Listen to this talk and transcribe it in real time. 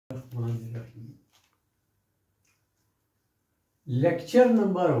Lecture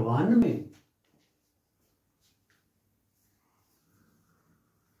number 1 में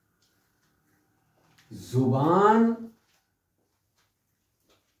जुबान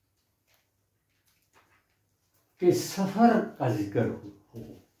के सफर का जिक्र हो।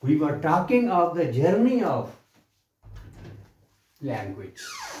 We were talking of the journey of language,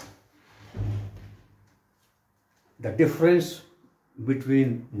 the difference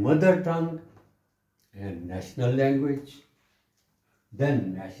between mother tongue and national language,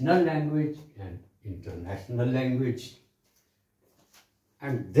 then national language and international language,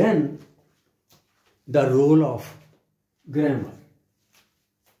 and then the role of grammar.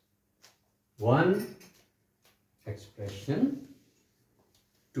 One, expression.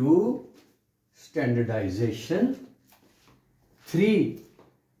 Two, standardization. Three,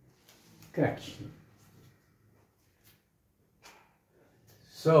 correction.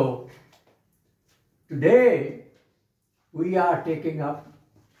 So, today we are taking up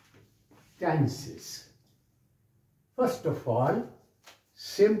tenses. First of all,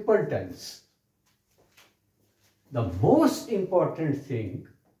 simple tense. The most important thing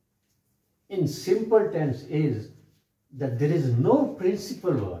in simple tense is that there is no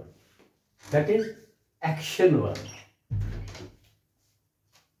principal verb, that is action verb.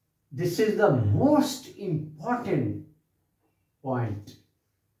 This is the most important point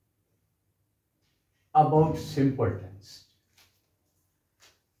about simple tense.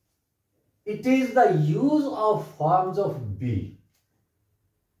 It is the use of forms of be,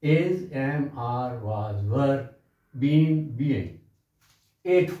 is, am, are, was, were, been, being.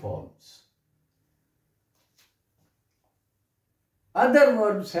 8 forms. Other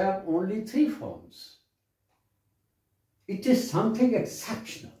verbs have only 3 forms. It is something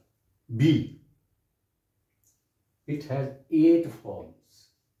exceptional. Be. It has 8 forms.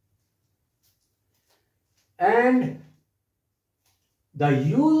 And the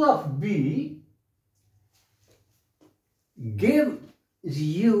use of be gives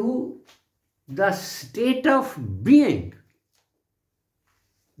you the state of being,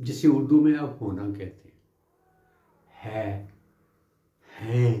 जिसे उर्दू में आप होना कहते हैं,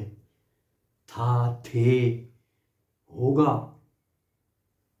 हैं, था, थे, होगा,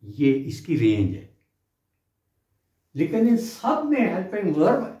 ये इसकी रेंज है। लेकिन इन सब में हेल्पिंग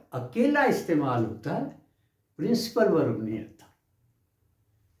वर्ब अकेला इस्तेमाल होता है, प्रिंसिपल वर्ब नहीं आता।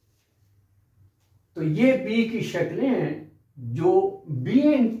 तो ये बी की शक्लें हैं जो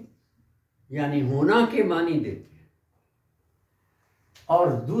बीइंग यानी होना के मानी देते हैं।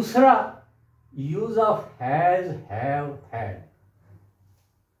 और दूसरा use of has, have, had.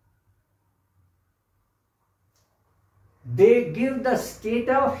 They give the state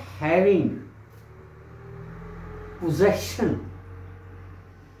of having, possession,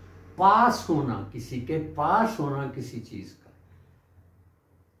 पास होना, किसी के पास होना किसी चीज का।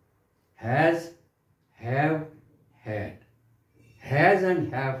 Has, have, had. Has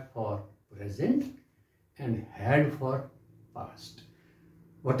and have for present and had for past.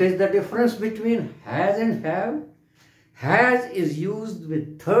 What is the difference between has and have? Has is used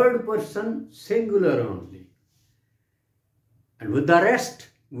with third person singular only. And with the rest,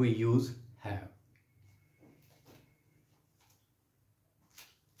 we use have.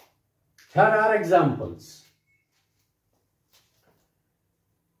 Here are examples.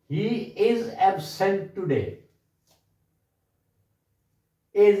 He is absent today.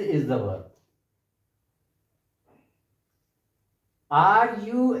 Is the verb. Are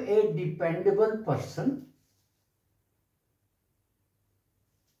you a dependable person?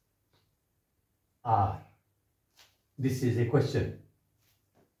 Are. This is a question.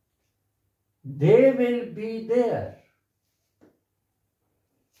 They will be there.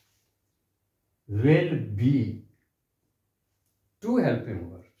 Will be. 2 helping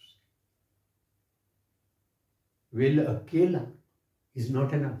verbs. Will akela is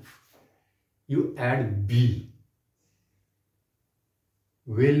not enough. You add be.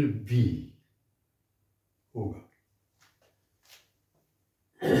 Will be. Hoga.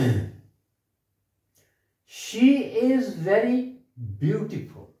 She is very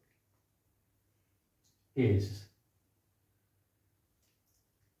beautiful. Is.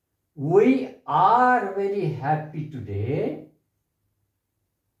 We are very happy today.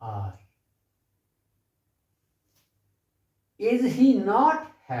 Are. Is he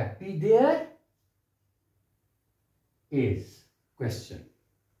not happy there? Is. Question.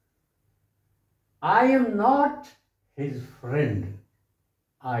 I am not his friend.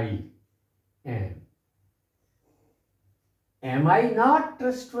 I am. Am I not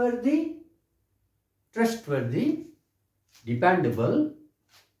trustworthy? Trustworthy, dependable,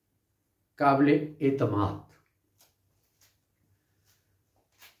 काबिल एतमाद.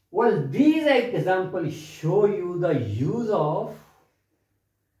 Well, these examples show you the use of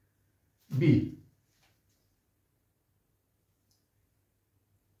be,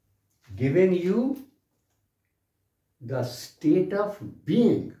 giving you the state of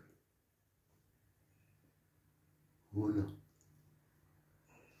being.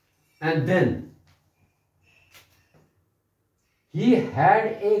 And then he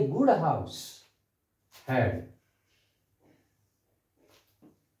had a good house. Had.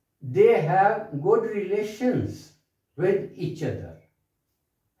 They have good relations with each other.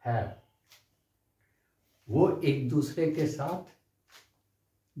 Have. वो एक दूसरे के साथ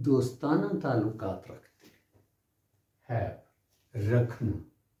दोस्ताना ताल्लुकात रखते हैं. Have. रखना.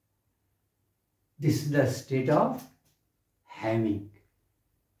 This is the state of having.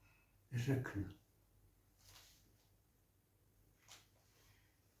 रखना.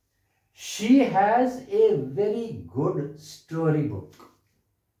 She has a very good storybook.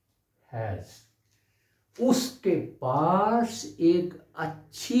 Has. उसके पास एक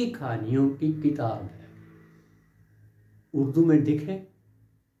अच्छी कहानियों की किताब है. उर्दू में दिखे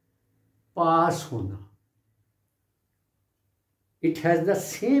पास होना. It has the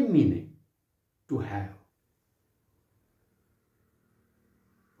same meaning, to have.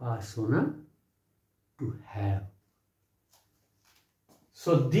 पास होना, to have.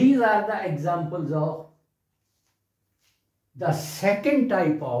 So these are the examples of the second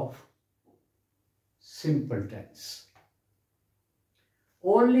type of simple tense.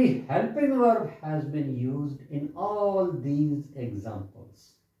 Only helping verb has been used in all these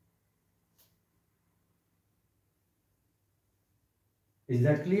examples. Is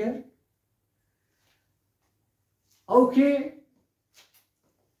that clear? Okay.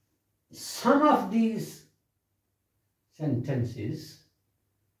 Some of these sentences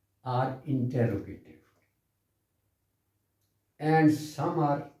are interrogative and some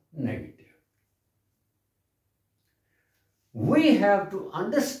are negative. We have to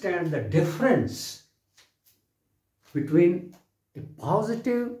understand the difference between a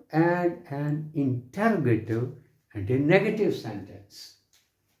positive and an interrogative and a negative sentence.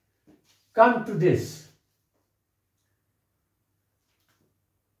 Come to this.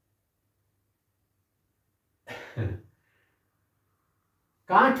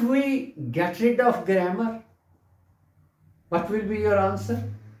 Can't we get rid of grammar? What will be your answer?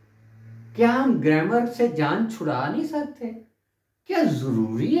 क्या हम grammar से जान छुड़ा नहीं सकते? क्या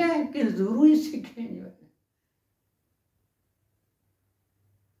जरूरी है कि जरूरी सीखेंगे?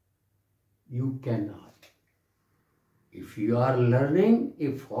 You cannot. If you are learning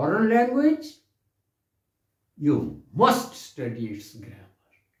a foreign language, you must study its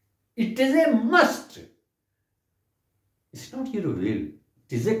grammar. It is a must. It's not your will.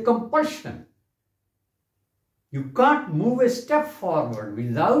 It is a compulsion. You can't move a step forward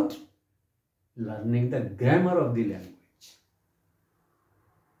without learning the grammar of the language.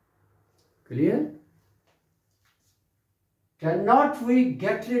 Clear? Cannot we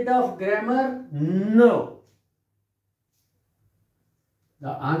get rid of grammar? No. The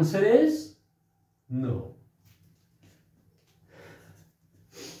answer is no.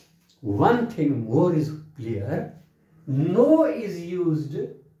 One thing more is clear. No is used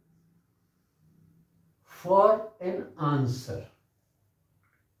for an answer.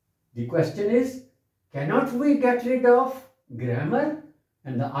 The question is, cannot we get rid of grammar?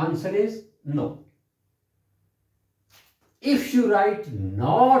 And the answer is no. If you write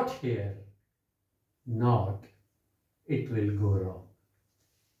not here, not, it will go wrong.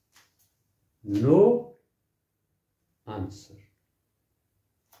 No answer.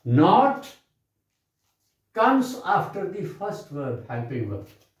 Not comes after the first verb, helping verb.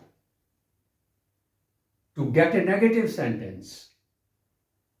 To get a negative sentence,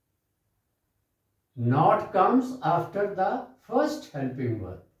 not comes after the first helping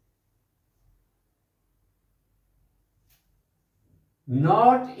verb.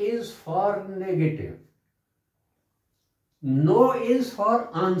 Not is for negative. No is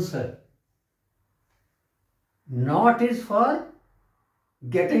for answer. Not is for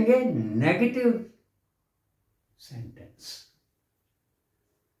getting a negative sentence.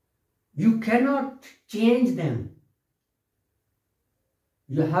 You cannot change them.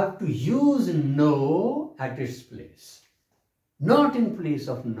 You have to use no at its place, not in place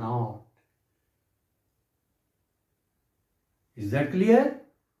of not. Is that clear?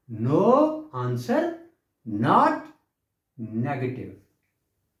 No answer, not negative.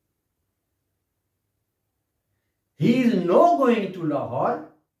 He is no going to Lahore.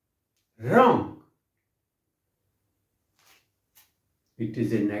 Wrong. It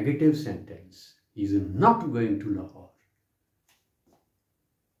is a negative sentence. He is not going to Lahore.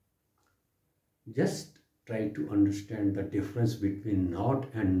 Just try to understand the difference between not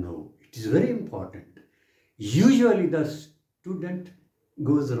and no. It is very important. Usually the student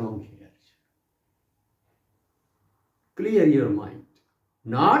goes wrong here. Clear your mind.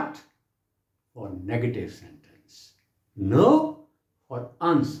 Not for negative sentence. No for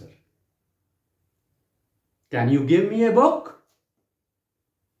answer. Can you give me a book?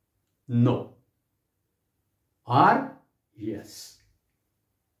 No. Or yes.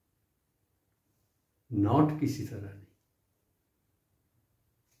 Not किसी तरह नहीं.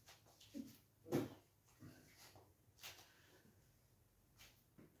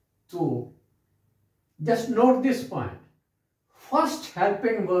 So, just note this point. First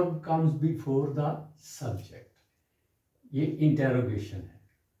helping verb comes before the subject. ये interrogation है.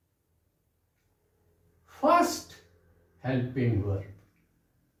 First helping verb.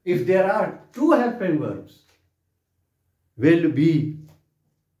 If there are two helping verbs, will be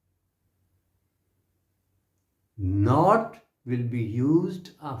not will be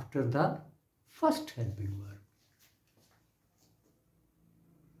used after the first helping verb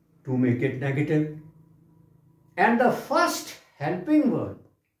to make it negative, and the first helping verb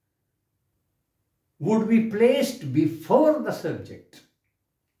would be placed before the subject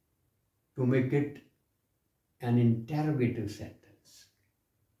to make it an interrogative sentence.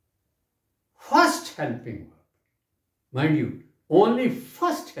 First helping verb, mind you, only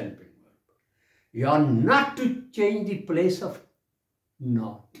first helping verb. You are not to change the place of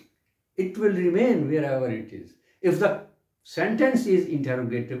not. It will remain wherever it is. If the sentence is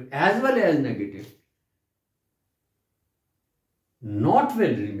interrogative as well as negative, not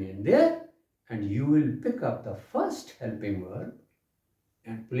will remain there, and you will pick up the first helping verb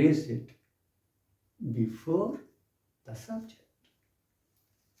and place it before the subject.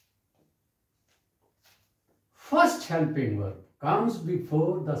 First helping verb comes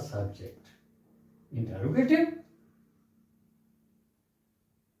before the subject. Interrogative.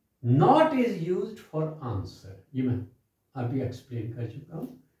 Not is used for answer. ये मैं अभी explain कर चुका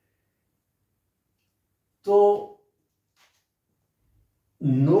हूँ. तो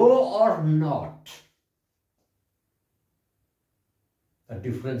no or not, the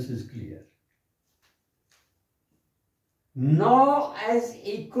difference is clear. No is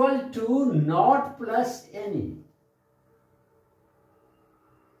equal to not plus any.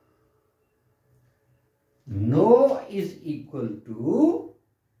 No is equal to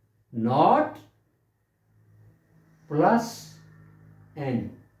not plus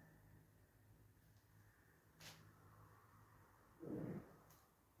any.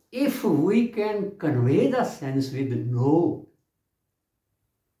 If we can convey the sense with no,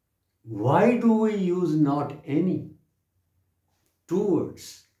 why do we use not any? Two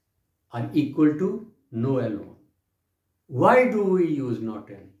words are equal to no alone. Why do we use not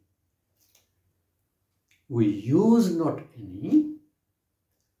any? We use not any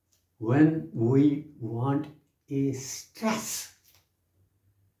when we want a stress.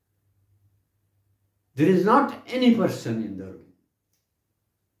 There is not any person in the room.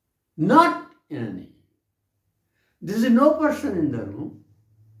 Not any. There is no person in the room,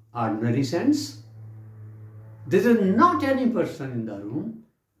 ordinary sense. There is not any person in the room.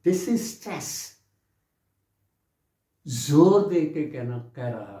 This is stress. जोर दे के कहना कह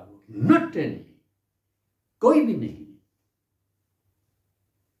रहा हूँ, not any. कोई भी नहीं.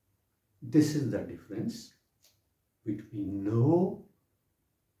 This is the difference between no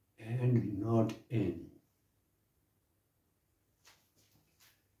and not any.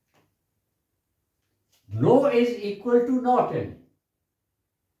 No is equal to not any.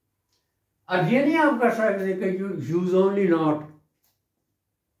 अब ये नहीं आप कर सकते कि you use only not.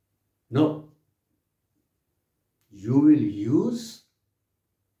 No. You will use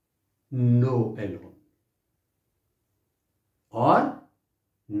no alone or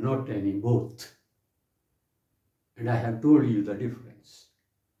not any, both. And I have told you the difference.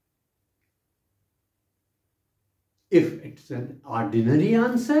 If it's an ordinary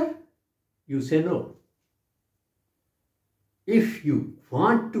answer, you say no. If you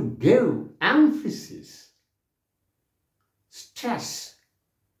want to give emphasis, stress,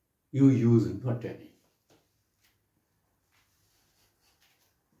 you use not any.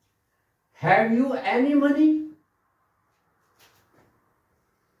 Have you any money?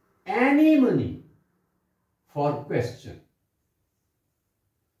 Any money for question.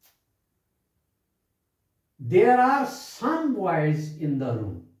 There are some boys in the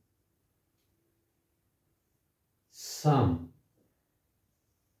room. Some.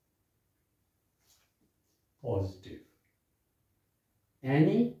 Positive.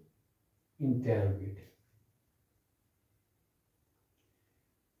 Any interrogative.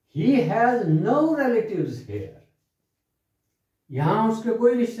 He has no relatives here. यहाँ उसके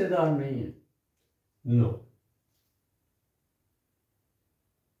कोई रिश्तेदार नहीं है. No.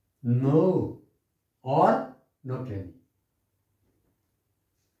 No. Or not any.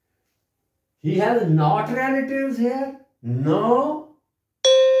 He has not relatives here. No.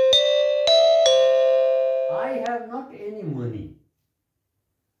 I have not any money.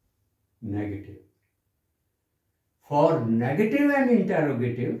 Negative. For negative and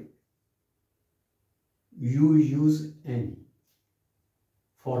interrogative, you use any.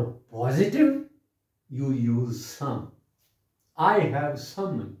 For positive, you use some. I have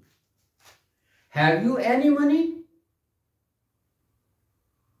some money. Have you any money?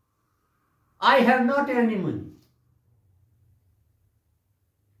 I have not any money.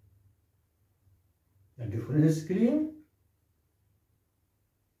 The difference is clear.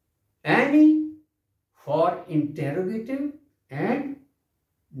 Any for interrogative and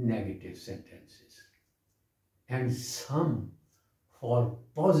negative sentences, and some for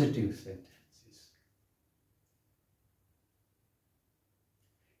positive sentences.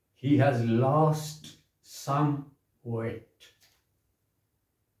 He has lost some weight.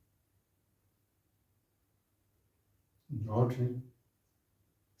 Not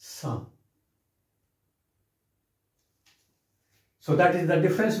some. So that is the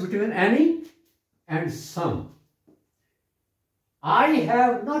difference between any and some. I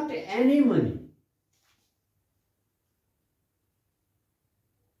have not any money.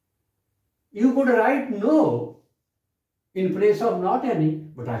 You could write no in place of not any,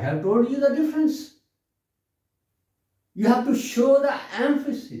 but I have told you the difference. You have to show the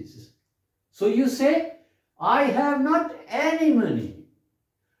emphasis. So you say, I have not any money.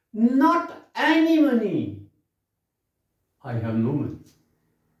 Not any money. I have no money.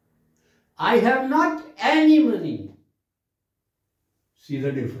 I have not any money. See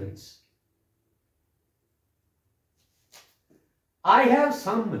the difference. I have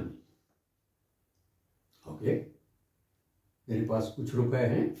some money. Okay. मेरे पास कुछ रुपए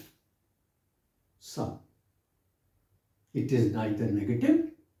हैं. Some. It is neither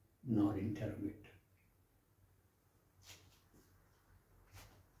negative nor interrogative.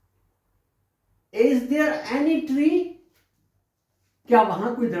 Is there any tree? क्या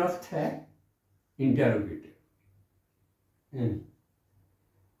वहां कोई दरख्त है? Interrogative.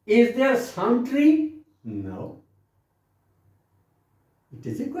 Is there some tree? No. It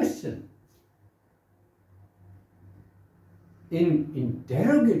is a question. In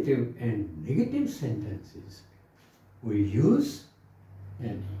interrogative and negative sentences, we use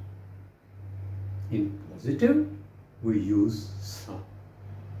any. In positive, we use some.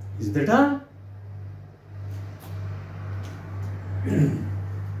 Is that all?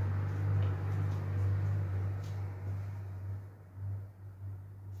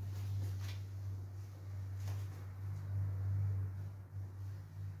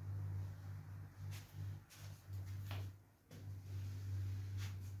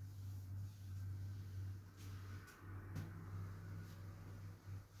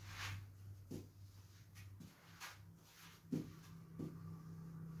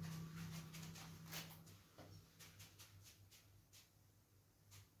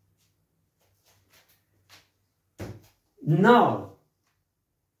 Now,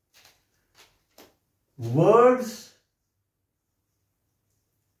 words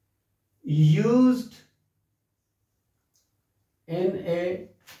used in a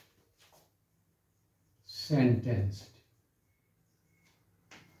sentence.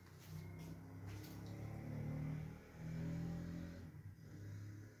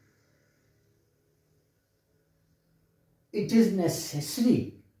 It is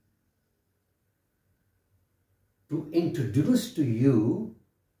necessary to introduce to you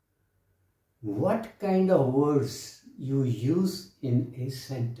what kind of words you use in a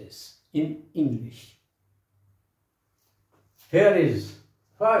sentence in English. Here is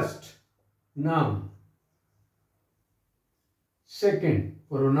first noun, second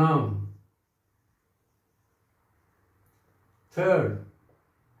pronoun, third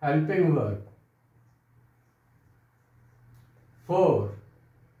helping verb, fourth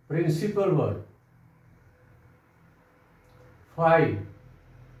principal verb, 5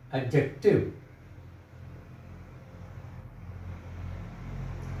 adjective,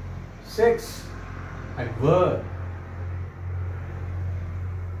 6 adverb,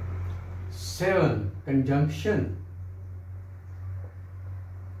 7 conjunction,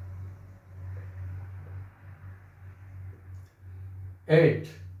 8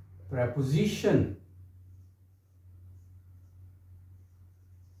 preposition,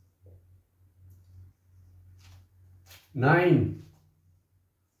 9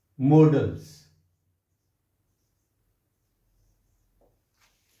 modals.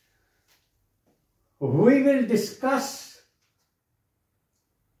 We will discuss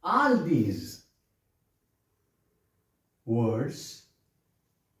all these words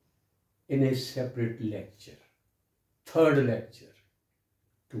in a separate lecture, third lecture.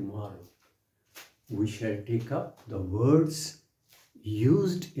 Tomorrow we shall take up the words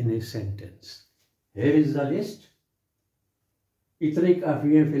used in a sentence. Here is the list. इतने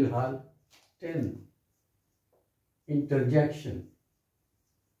काफी हैं फिलहाल 10. Interjection.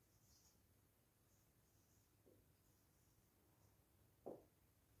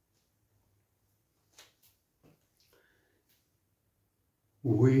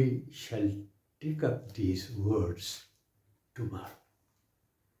 We shall take up these words tomorrow.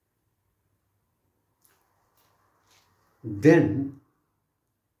 Then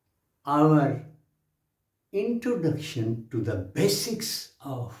our introduction to the basics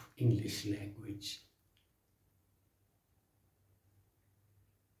of English language.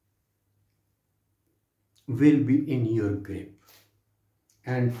 Will be in your grip,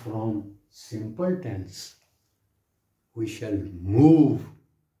 and from simple tense we shall move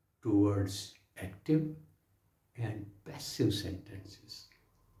towards active and passive sentences.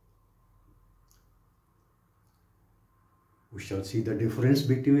 We shall see the difference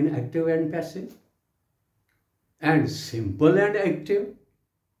between active and passive, and simple and active,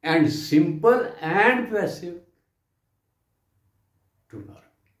 and simple and passive tomorrow.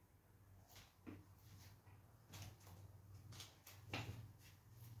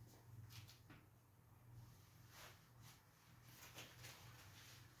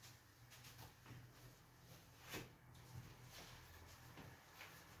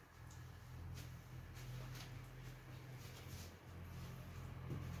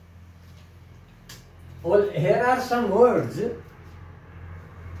 Well, here are some words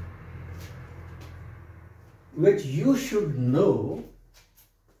which you should know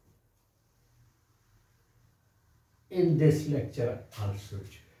in this lecture also.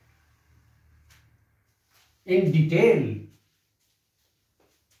 In detail,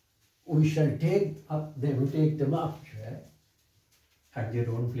 we shall take them up at their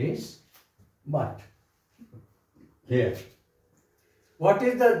own place. But here, what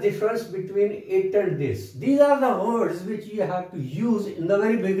is the difference between it and this? These are the words which you have to use in the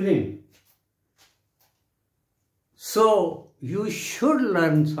very beginning. So you should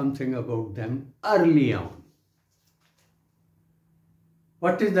learn something about them early on.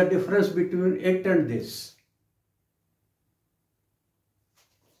 What is the difference between it and this?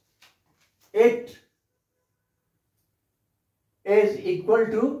 It is equal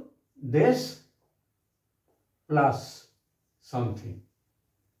to this plus something.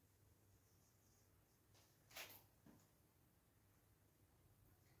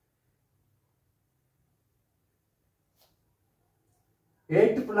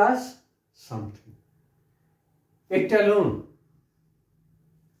 It plus something. It alone.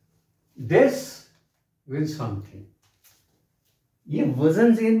 This with something. ये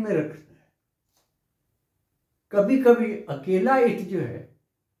वजन ज़हन में रखना है. कभी कभी अकेला it जो है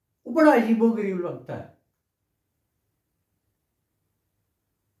वो बड़ा अजीबोगरीब लगता है.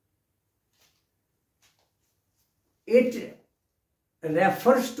 It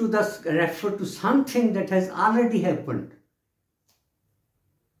refers to something that has already happened.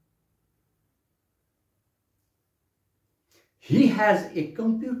 He has a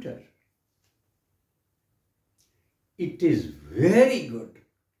computer. It is very good.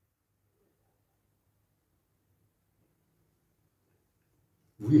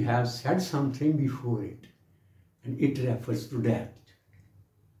 We have said something before it, and it refers to that.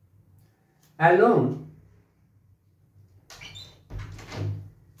 Alone,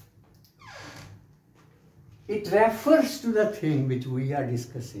 it refers to the thing which we are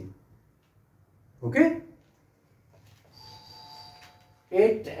discussing. Okay?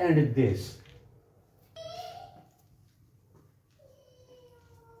 It and this.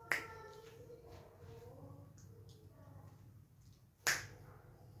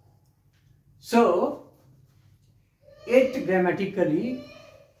 So, it grammatically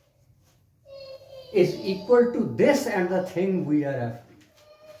is equal to this and the thing we are after.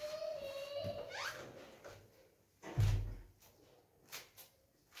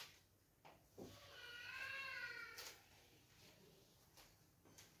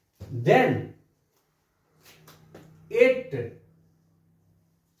 Then it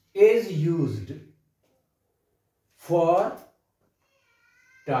is used for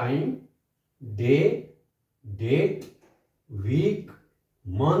time, day, date, week,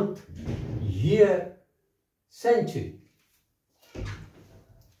 month, year, century.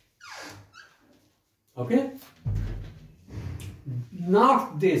 Okay?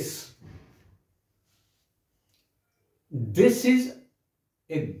 Not this. This is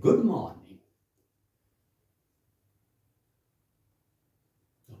a good morning.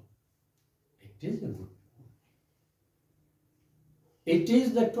 No, it is a good morning. It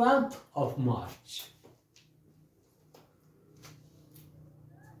is the 12th of March.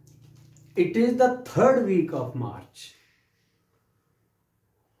 It is the 3rd week of March.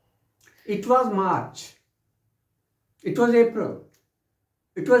 It was March. It was April.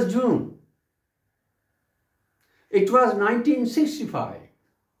 It was June. It was 1965.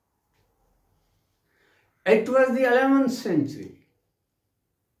 It was the 11th century.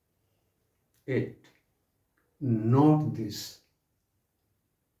 Not this.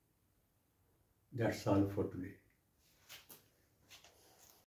 That's all for today.